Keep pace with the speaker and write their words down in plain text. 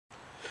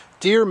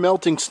Dear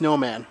melting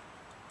snowman.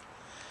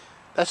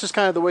 That's just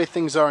kind of the way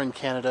things are in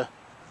Canada.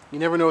 You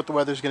never know what the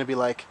weather's going to be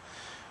like.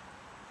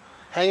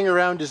 Hanging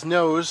around his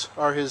nose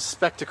are his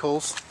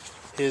spectacles,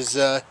 his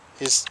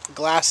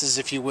glasses,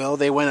 if you will.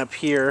 They went up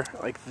here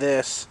like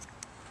this.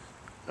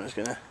 I was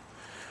gonna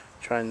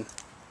try and...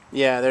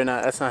 Yeah,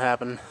 that's not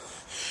happening.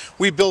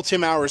 We built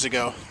him hours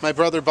ago. My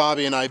brother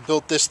Bobby and I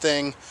built this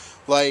thing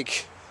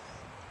like,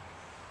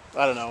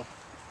 I don't know,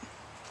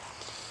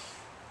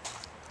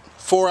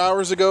 4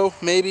 hours ago,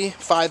 maybe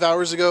 5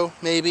 hours ago,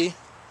 maybe.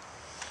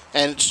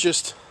 And it's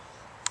just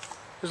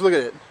look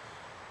at it.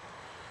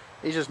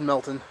 He's just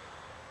melting.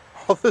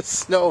 All the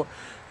snow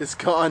is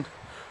gone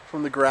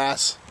from the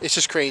grass. It's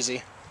just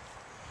crazy.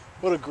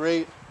 What a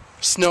great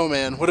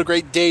snowman. What a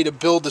great day to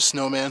build the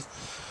snowman.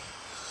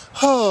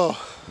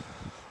 Oh.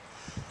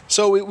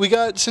 So we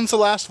got, since the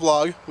last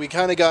vlog, we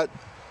kind of got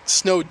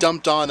snow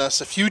dumped on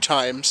us a few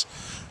times.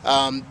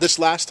 This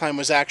last time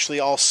was actually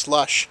all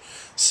slush.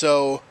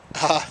 So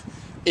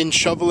in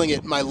shoveling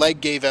it, my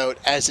leg gave out,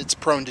 as it's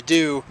prone to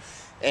do,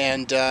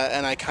 and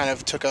I kind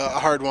of took a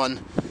hard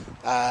one.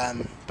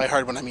 By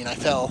hard one, I mean I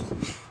fell.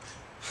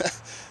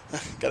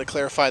 Got to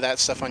clarify that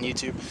stuff on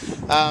YouTube.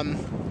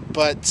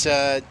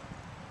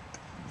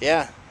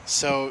 Yeah,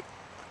 so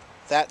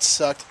that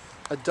sucked.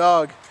 A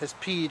dog has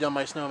peed on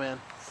my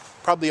snowman.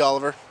 Probably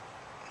Oliver.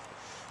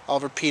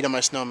 Oliver peed on my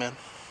snowman.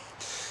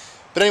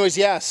 But anyways,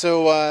 yeah,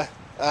 so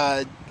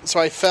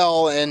I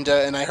fell and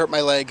I hurt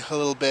my leg a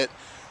little bit.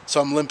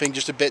 So I'm limping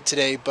just a bit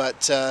today,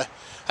 but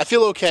I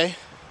feel okay.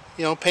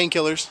 You know,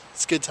 painkillers.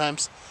 It's good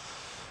times.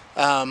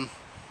 But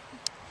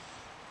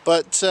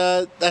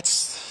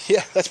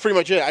that's pretty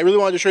much it. I really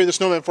wanted to show you the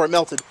snowman before it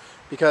melted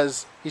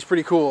because he's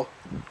pretty cool.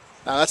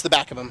 That's the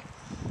back of him.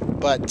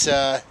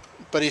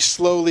 But he's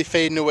slowly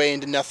fading away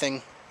into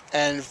nothing.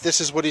 And if this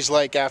is what he's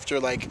like after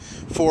like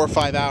 4 or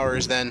 5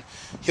 hours, then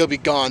he'll be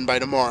gone by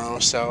tomorrow.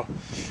 So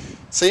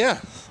yeah,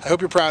 I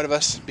hope you're proud of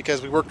us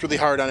because we worked really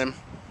hard on him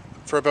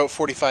for about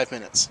 45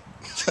 minutes.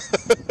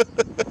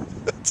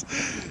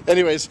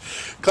 Anyways,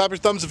 clap your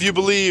thumbs if you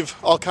believe.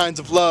 All kinds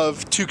of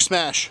love. Toque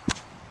smash.